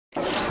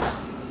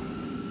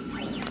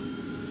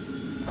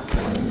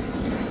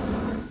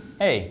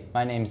Hey,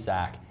 my name's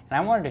Zach, and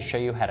I wanted to show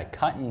you how to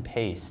cut and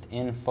paste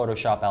in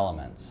Photoshop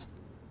Elements.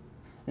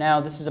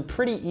 Now, this is a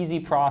pretty easy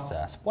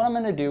process. What I'm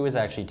going to do is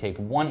actually take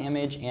one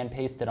image and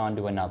paste it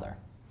onto another.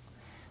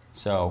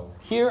 So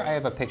here I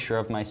have a picture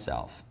of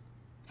myself.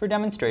 For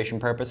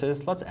demonstration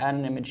purposes, let's add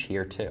an image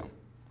here too.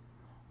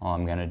 All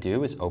I'm going to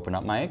do is open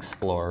up my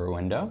Explorer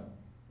window,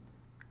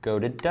 go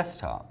to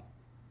Desktop,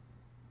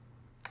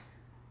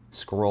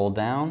 scroll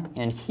down,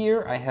 and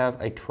here I have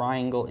a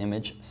triangle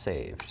image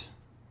saved.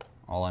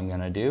 All I'm going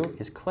to do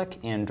is click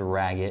and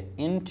drag it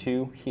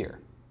into here.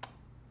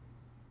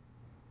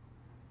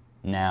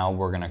 Now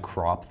we're going to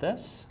crop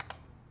this,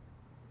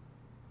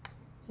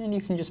 and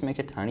you can just make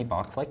a tiny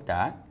box like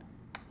that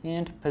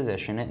and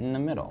position it in the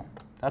middle.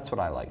 That's what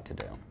I like to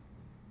do.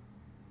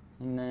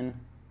 And then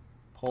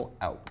pull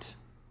out.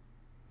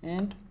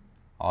 And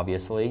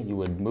obviously you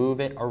would move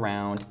it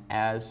around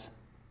as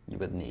you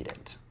would need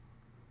it.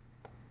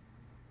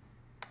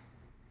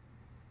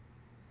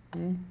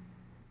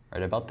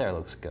 Right about there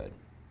looks good.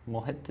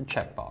 We'll hit the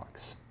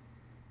checkbox.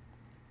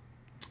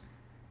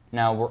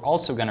 Now we're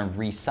also going to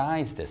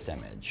resize this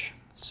image.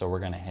 So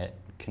we're going to hit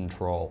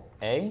Control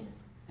A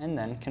and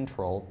then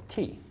Control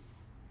T.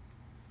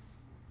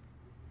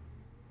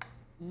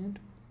 And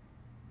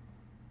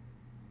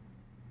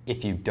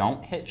if you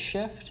don't hit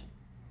Shift,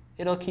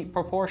 it'll keep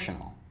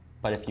proportional.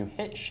 But if you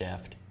hit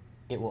Shift,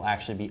 it will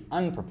actually be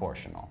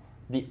unproportional,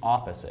 the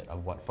opposite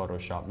of what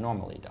Photoshop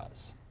normally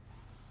does.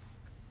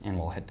 And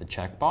we'll hit the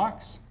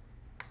checkbox,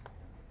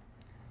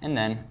 and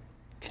then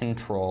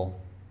Control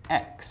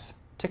X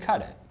to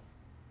cut it.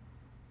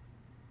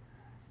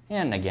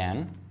 And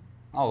again,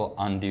 I'll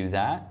undo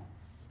that.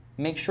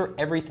 Make sure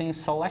everything's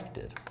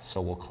selected.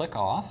 So we'll click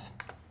off.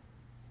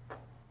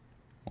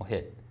 We'll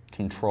hit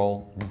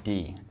Control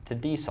D to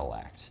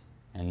deselect.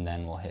 And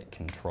then we'll hit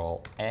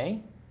Control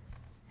A.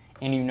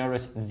 And you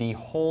notice the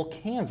whole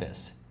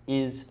canvas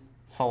is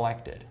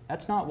selected.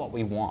 That's not what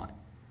we want.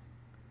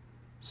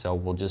 So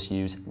we'll just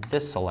use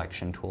this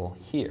selection tool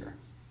here.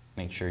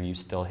 Make sure you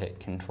still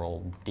hit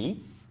Control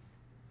D,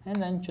 and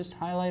then just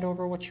highlight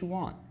over what you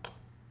want.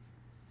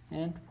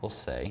 And we'll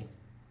say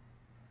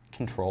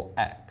Control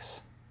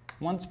X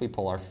once we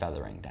pull our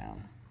feathering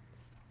down.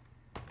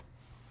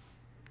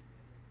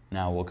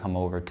 Now we'll come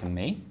over to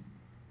me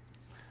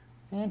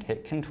and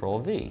hit Control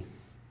V.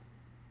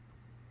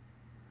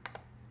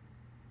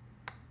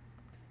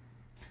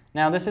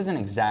 Now this isn't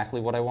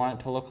exactly what I want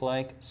it to look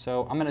like,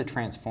 so I'm going to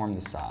transform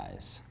the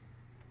size.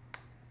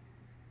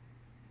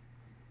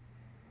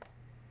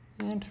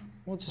 And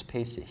we'll just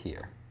paste it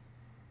here.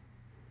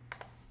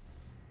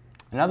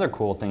 Another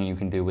cool thing you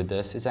can do with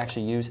this is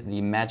actually use the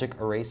magic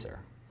eraser.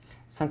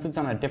 Since it's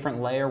on a different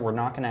layer, we're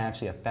not going to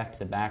actually affect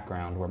the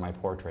background where my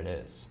portrait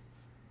is.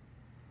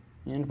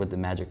 And with the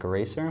magic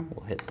eraser,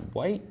 we'll hit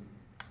white,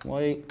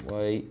 white,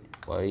 white,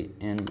 white,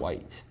 and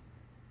white.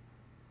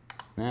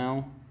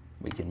 Now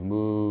we can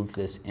move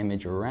this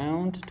image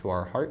around to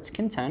our heart's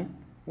content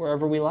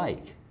wherever we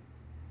like.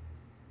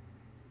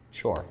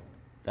 Sure,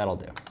 that'll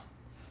do.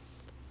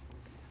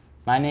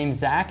 My name's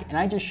Zach, and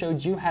I just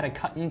showed you how to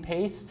cut and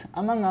paste,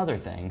 among other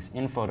things,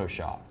 in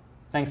Photoshop.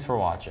 Thanks for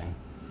watching.